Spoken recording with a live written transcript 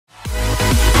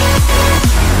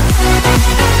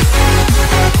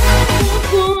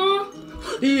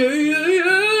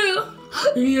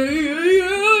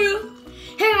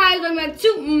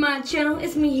channel.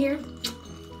 It's me here,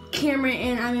 Cameron,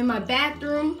 and I'm in my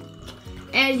bathroom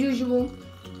as usual.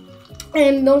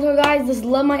 And don't tell guys, just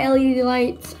love my LED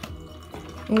lights.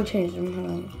 I'm gonna change them. Hold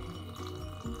on.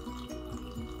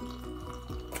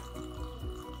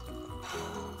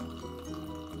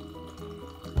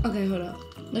 Okay, hold up.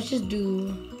 Let's just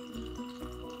do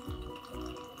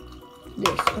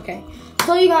this. Okay.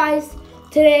 So you guys,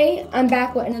 today I'm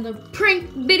back with another prank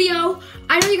video.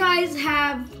 I know you guys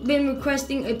have been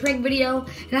requesting a prank video,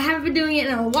 and I haven't been doing it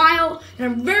in a while, in a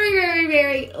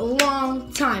very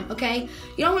long time, okay?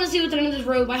 You don't want to see what's under this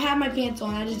robe. I have my pants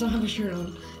on, I just don't have a shirt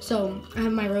on. So I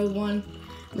have my robe on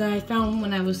that I found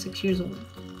when I was 6 years old.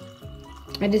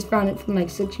 I just found it from like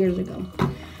 6 years ago.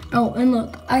 Oh, and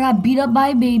look, I got beat up by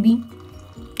a baby.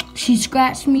 She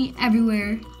scratched me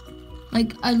everywhere.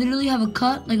 Like, I literally have a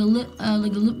cut, like a lip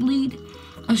bleed,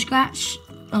 a scratch.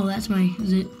 Oh, that's my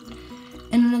zit.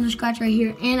 And another scratch right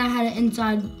here. And I had an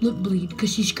inside lip bleed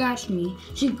because she scratched me.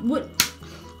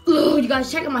 Ugh, you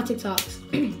guys, check out my TikToks.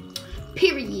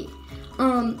 Period.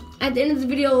 At the end of the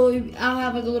video, I'll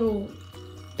have like a little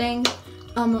thing,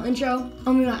 an intro,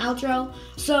 my outro.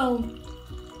 So,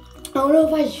 I don't know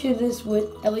if I should do this with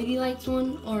LED lights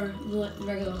on or the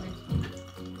regular lights.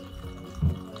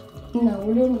 No,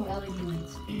 we're doing the LED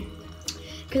lights.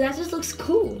 Because that just looks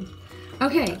cool.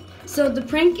 Okay, so the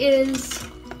prank is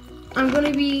I'm going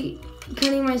to be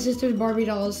cutting my sister's Barbie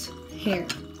doll's hair.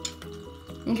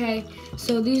 Okay,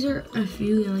 so these are a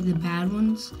few, like the bad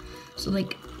ones. So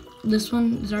like this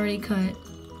one is already cut.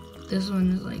 This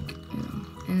one is like, you know,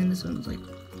 and then this one's like,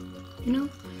 you know.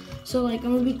 So like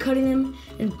I'm gonna be cutting them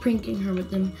and pranking her with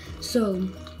them. So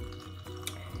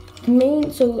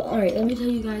alright, let me tell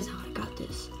you guys how I got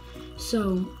this.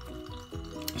 So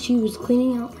she was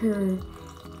cleaning out her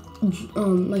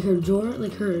like her drawer,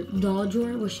 like her doll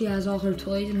drawer where she has all her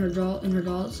toys and her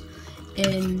dolls.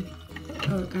 And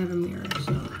oh look, I have a mirror,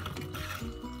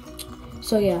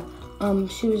 so yeah,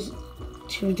 she was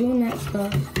doing that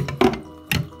stuff.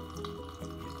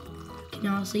 Can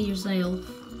y'all see yourself?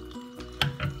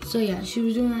 So yeah, she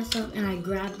was doing that stuff, and I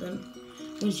grabbed them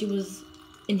when she was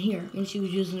in here. When she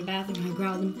was using the bathroom, I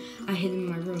grabbed them, I hid them in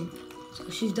my room. So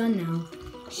she's done now.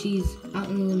 She's out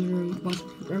in the living room watching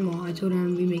her grandma. I told her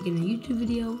I'm gonna be making a YouTube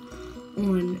video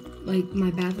on like my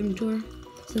bathroom tour,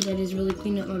 since I just really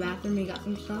cleaned up my bathroom and got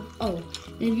some stuff. Oh,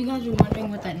 and if you guys are wondering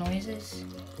what that noise is,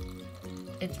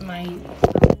 it's my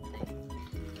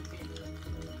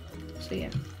so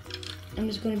yeah, I'm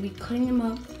just gonna be cutting them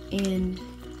up and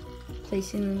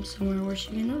placing them somewhere where she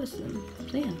can notice them.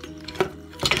 So yeah,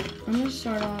 I'm gonna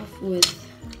start off with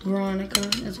Veronica.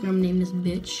 That's what I'm naming this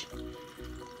bitch.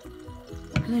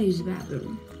 I'm gonna use the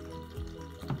bathroom.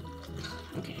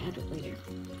 Okay, I'll do it later.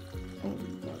 Oh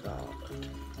my god.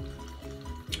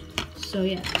 So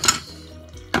yeah,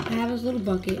 I have this little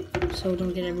bucket so it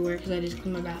don't get everywhere because I just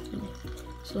cleaned my bathroom.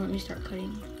 So let me start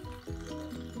cutting.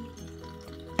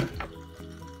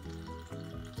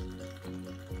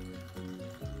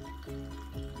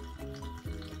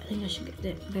 I think I should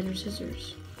get better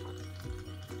scissors.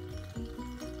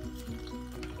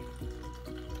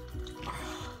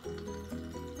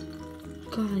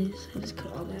 Guys, I just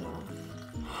cut all that off.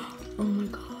 Oh my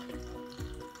god.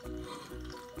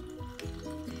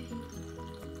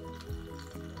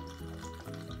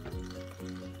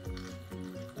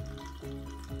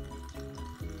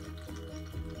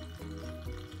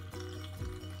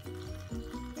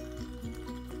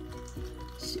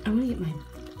 I'm gonna get my,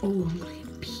 I'm gonna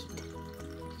get beat.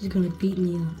 He's gonna beat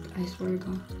me up, I swear to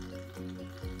God.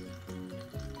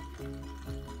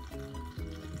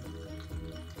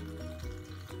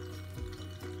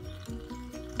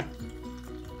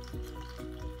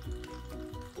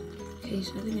 Okay,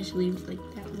 so I think I should leave like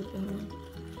that with her.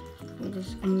 I'm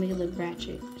gonna make it look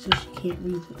ratchet so she can't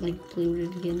play with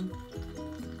it again.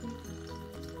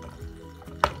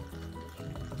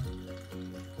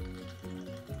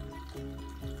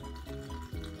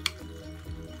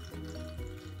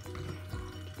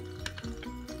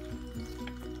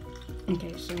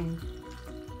 Okay, so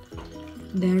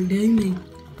they're doing me.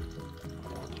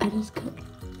 I just cut.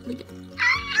 Like,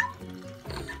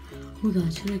 oh my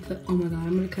god, should I cut? Oh my god,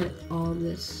 I'm gonna cut all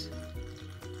this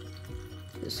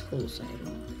whole side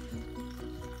off.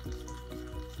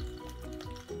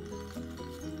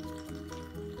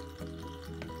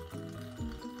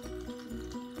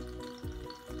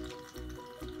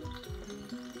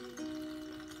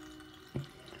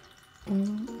 Oh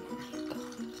my god.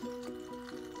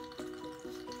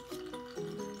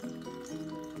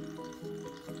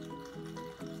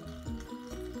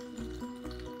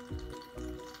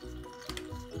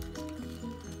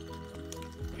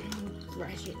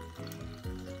 Ratchet.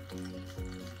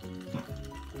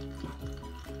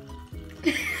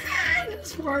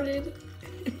 just farted.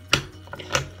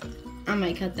 I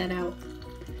might cut that out.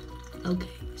 Okay,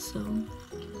 so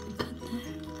cut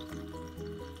that.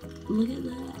 Look at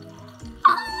that.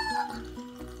 Ah!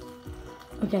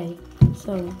 Okay,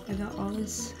 so I got all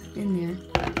this in there.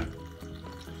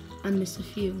 I missed a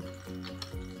few.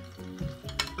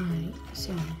 Alright,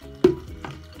 so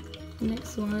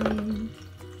next one,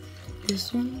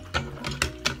 this one,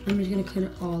 I'm just gonna cut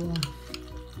it all off.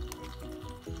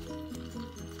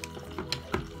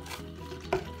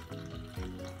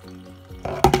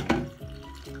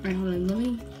 Alright, hold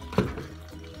on,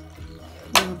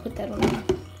 I'll put that on there.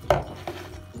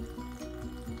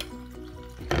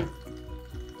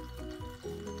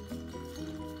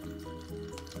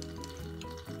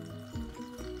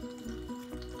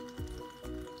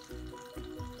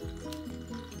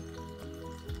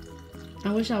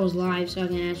 I wish I was live so I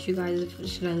can ask you guys if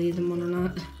should I leave them on or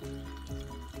not.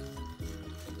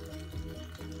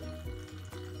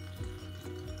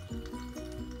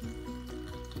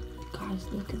 Guys,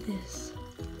 look at this.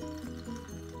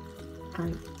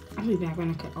 Alright, I'll be back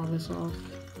when I cut all this off.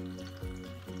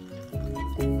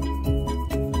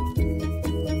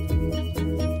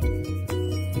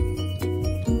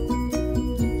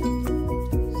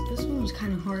 This one was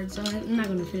kind of hard, so I'm not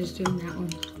going to finish doing that one.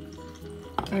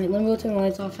 Alright, let me go turn the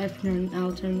lights off. I'll turn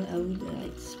the LED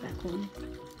lights back on.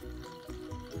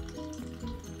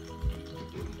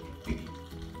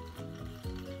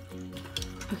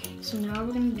 Okay, so now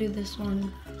we're gonna do this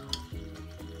one.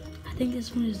 I think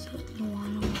this one is the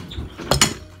Moana one.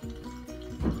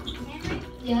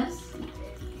 Yes?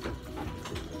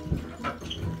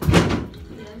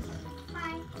 Yes.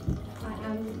 Hi.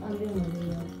 I'm doing a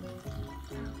video.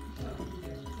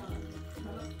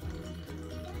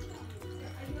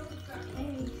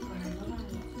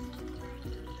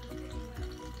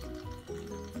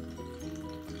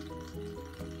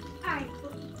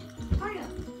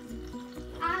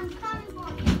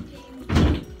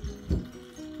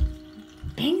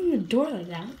 Banging the door like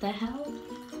that, what the hell?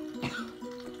 That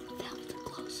was a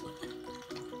close one.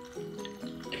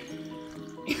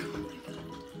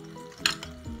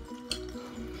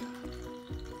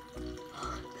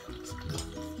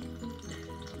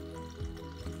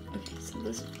 Okay, so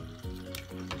this one.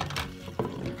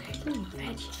 Okay, ooh,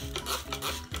 veggie.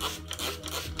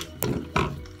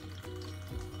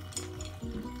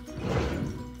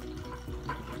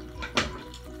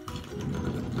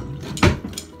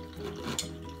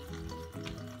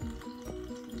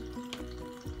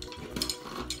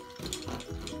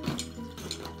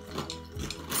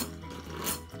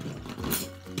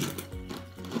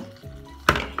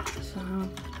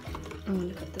 I'm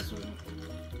gonna cut this one.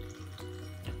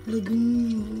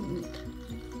 Lagoon.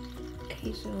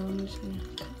 Okay, so I'm just gonna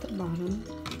cut the bottom.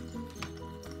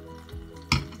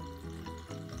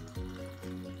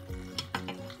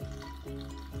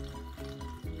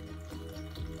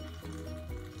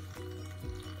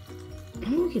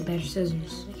 I'm gonna get better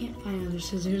scissors. I can't find other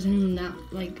scissors, and I'm not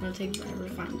like gonna take forever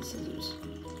to find the scissors.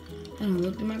 I don't know,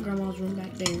 look at my grandma's room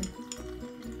back there.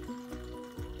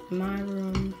 My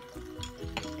room.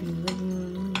 In the living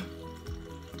room,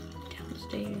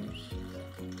 downstairs.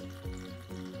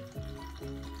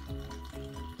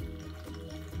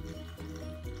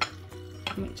 I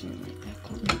might turn the light back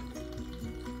on.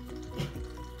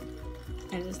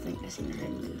 I just think I seen her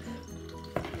move.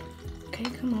 Okay,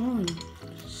 come on.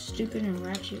 Stupid and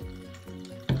ratchet.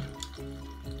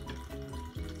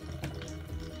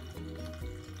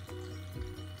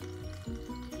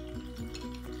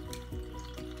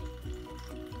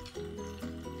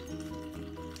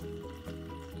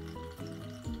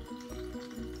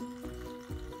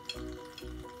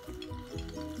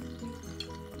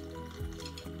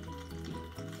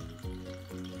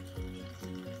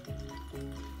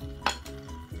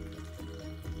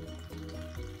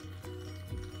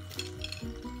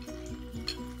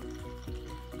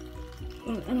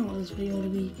 I don't want this video to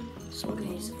be so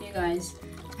okay, so you guys,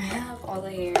 I have all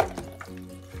the hair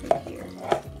right here.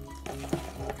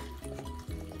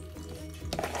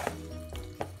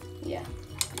 Yeah.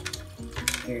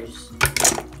 Here's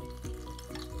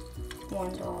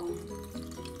one doll.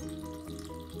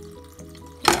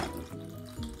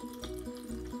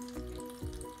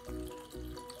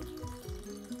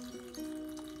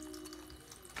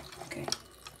 Okay.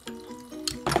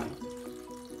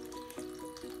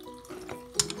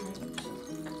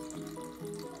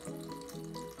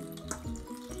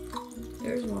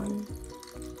 There's one.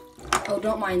 Oh,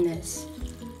 don't mind this.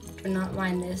 Do not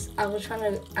mind this. I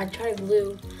tried to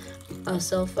glue a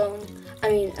cell phone.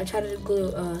 I tried to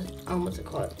glue what's it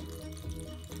called?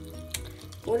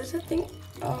 What is that thing?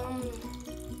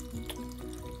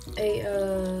 A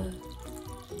a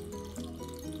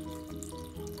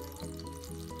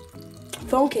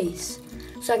phone case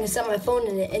so I can set my phone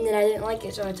in it, and then I didn't like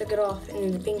it, so I took it off, and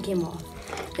then the pin came off.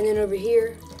 And then over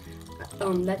here,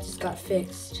 that just got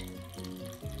fixed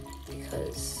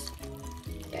because,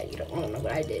 yeah, you don't want to know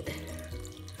what I did.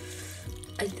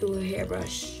 I threw a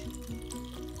hairbrush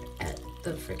at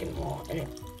the freaking wall and it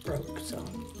broke, so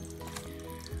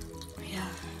yeah.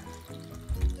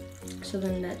 So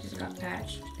then that just got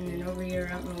patched, and then over here,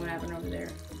 I don't know what happened over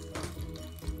there.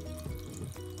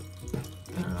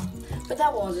 I don't know. But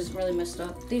that wall is just really messed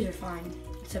up. These are fine,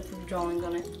 except for the drawings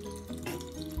on it.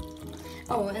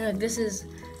 Oh, and this is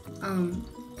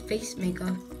face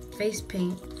makeup, face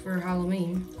paint for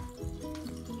Halloween.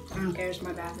 I don't care, it's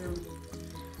my bathroom.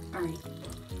 Alright.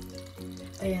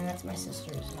 Oh yeah, that's my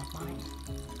sister's, not mine.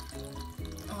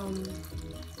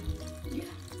 Yeah.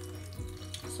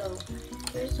 So,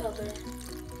 here's the other.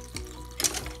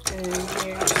 And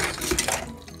here's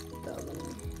the other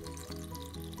one.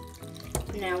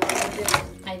 Now what I'm gonna do,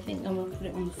 I think I'm gonna put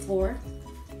it on the floor.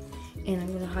 And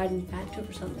I'm gonna hide in the bathtub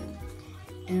or something.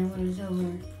 And I'm gonna tell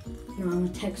her, no, I'm gonna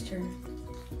text her.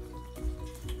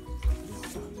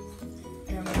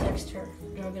 And I'm gonna text her.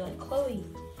 And I'll be like, Chloe,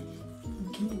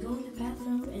 can you go in the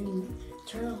bathroom and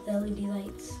turn off the LED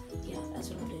lights? Yeah, that's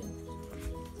what I'll do.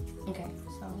 Okay,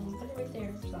 so I'm gonna put it right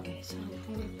there. So, okay, so I'm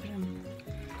gonna put them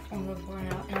on the floor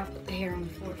now, and I'll put the hair on the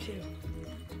floor too.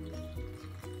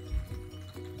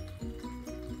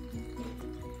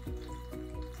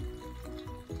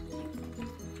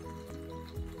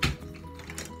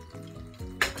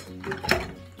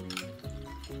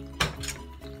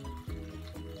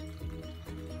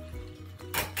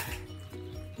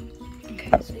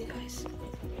 Okay, so you guys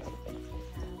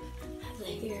have the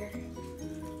hair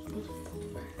on the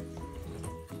floor.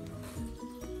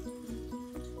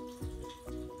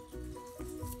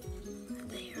 Have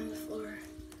the hair on the floor,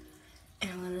 and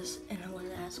I'm gonna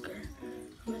ask her.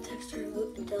 I'm gonna text her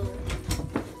and tell her. So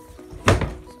I'm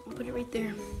gonna put it right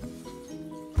there.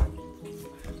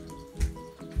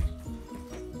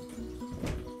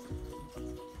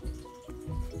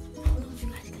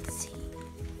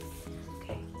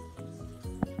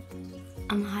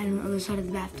 I'm hiding on the other side of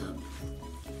the bathtub.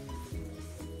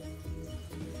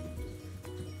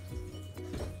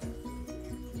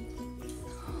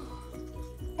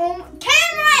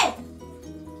 Cameron!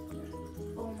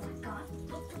 Oh my God.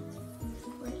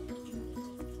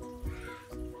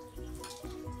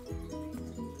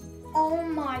 Oh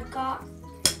my God.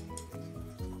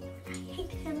 I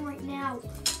hate him right now.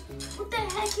 What the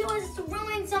heck? He wants to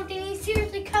ruin something. He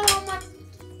seriously cut all my...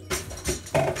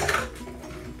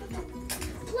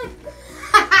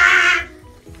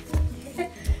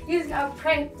 You just got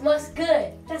pranked. What's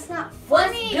good? That's not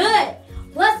funny. What's good?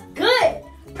 What's good?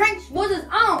 Prank was his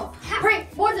own.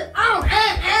 Prank was his own.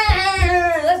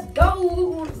 Let's go.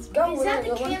 Let's go. Is that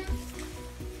the camera?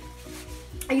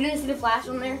 You didn't see the flash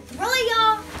on there? Really,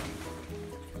 y'all?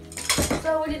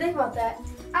 So what do you think about that?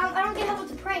 I don't get how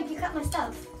it's a prank. You cut my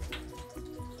stuff.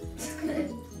 It's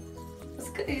good. It's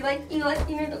good. You like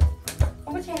your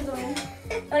What's your hands on me?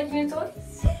 Like your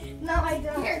toys? No, I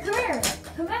don't. Here, come here.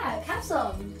 Come back. Have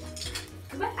some.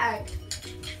 Come back.